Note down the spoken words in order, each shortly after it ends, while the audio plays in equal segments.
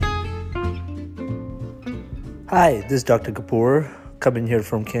Hi, this is Dr. Kapoor coming here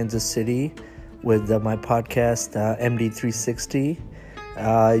from Kansas City with my podcast MD360.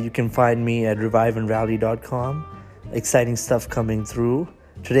 You can find me at reviveandrally.com. Exciting stuff coming through.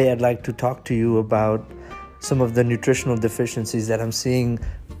 Today I'd like to talk to you about some of the nutritional deficiencies that I'm seeing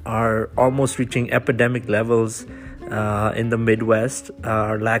are almost reaching epidemic levels in the Midwest.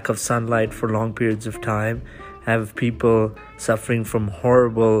 Our lack of sunlight for long periods of time have people suffering from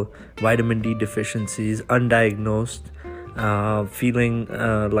horrible vitamin D deficiencies, undiagnosed, feeling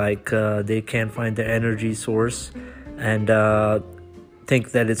like they can't find their energy source, and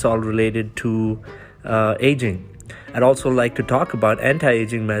think that it's all related to aging. I'd also like to talk about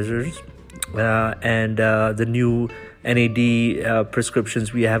anti-aging measures and the new NAD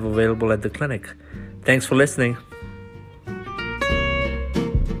prescriptions we have available at the clinic. Thanks for listening.